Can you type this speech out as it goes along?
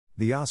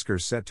The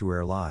Oscars set to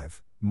air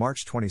live,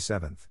 March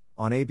 27,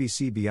 on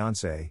ABC.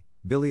 Beyoncé,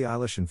 Billie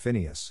Eilish and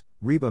Finneas,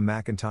 Reba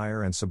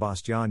McEntire and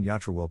Sebastian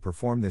Yatra will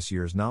perform this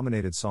year's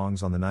nominated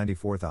songs on the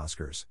 94th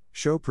Oscars,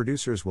 show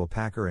producers Will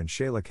Packer and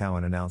Shayla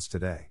Cowan announced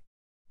today.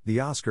 The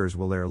Oscars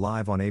will air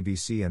live on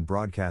ABC and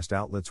broadcast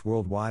outlets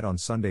worldwide on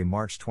Sunday,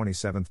 March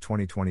 27,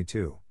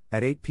 2022,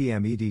 at 8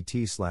 p.m.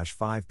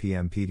 EDT/5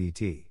 p.m.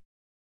 PDT.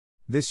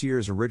 This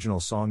year's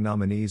original song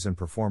nominees and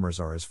performers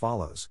are as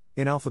follows,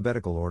 in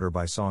alphabetical order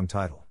by song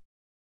title.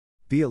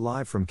 Be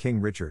Alive from King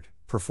Richard,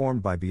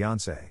 performed by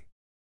Beyoncé.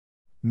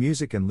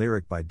 Music and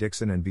lyric by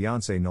Dixon and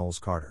Beyoncé. Knowles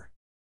Carter.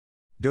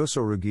 Dos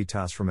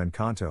Oruguitas from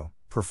Encanto,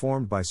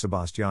 performed by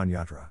Sebastian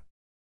Yatra.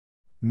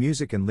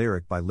 Music and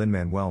lyric by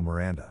Lin-Manuel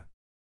Miranda.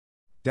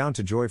 Down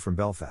to Joy from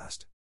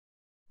Belfast.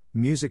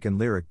 Music and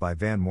lyric by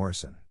Van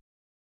Morrison.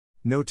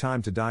 No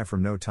Time to Die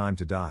from No Time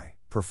to Die,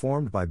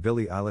 performed by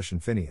Billie Eilish and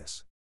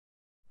Finneas.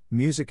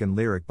 Music and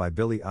lyric by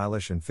Billie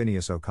Eilish and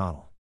Finneas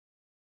O'Connell.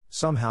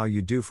 Somehow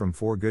You Do from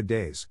 4 Good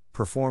Days,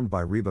 performed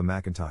by Reba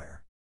McEntire.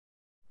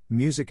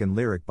 Music and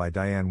lyric by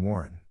Diane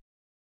Warren.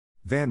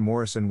 Van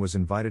Morrison was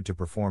invited to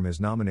perform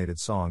his nominated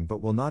song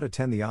but will not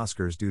attend the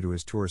Oscars due to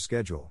his tour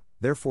schedule,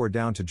 therefore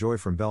Down to Joy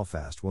from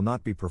Belfast will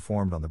not be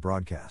performed on the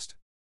broadcast.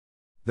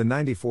 The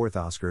 94th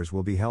Oscars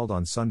will be held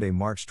on Sunday,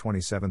 March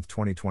 27,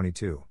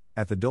 2022,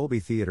 at the Dolby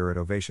Theatre at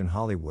Ovation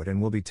Hollywood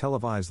and will be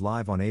televised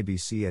live on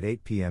ABC at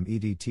 8 p.m.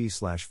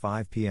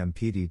 EDT/5 p.m.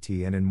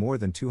 PDT and in more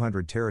than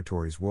 200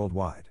 territories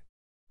worldwide.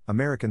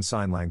 American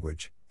Sign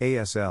Language,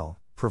 ASL,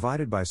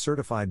 provided by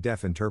certified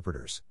deaf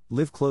interpreters.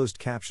 Live closed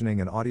captioning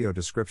and audio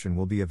description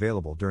will be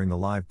available during the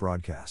live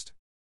broadcast.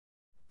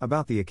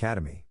 About the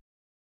Academy.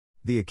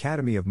 The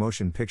Academy of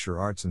Motion Picture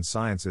Arts and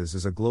Sciences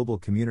is a global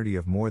community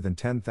of more than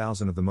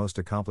 10,000 of the most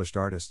accomplished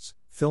artists,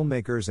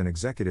 filmmakers and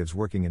executives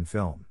working in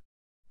film.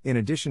 In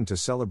addition to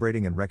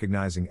celebrating and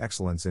recognizing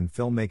excellence in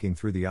filmmaking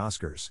through the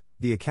Oscars,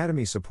 the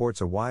Academy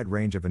supports a wide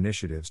range of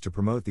initiatives to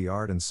promote the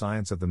art and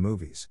science of the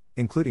movies,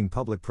 including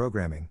public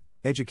programming,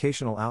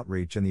 educational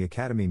outreach and the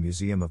Academy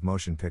Museum of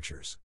Motion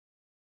Pictures.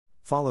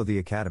 Follow the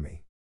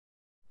Academy.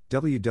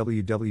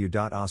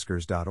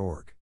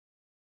 www.oscars.org.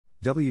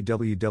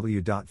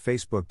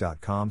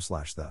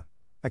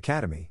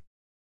 www.facebook.com/the-academy.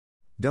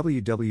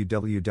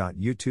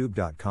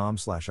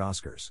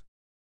 www.youtube.com/Oscars.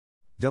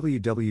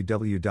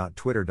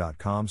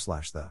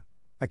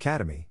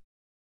 www.twitter.com/the-academy.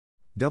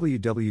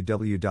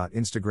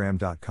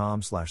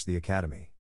 www.instagram.com/the-academy.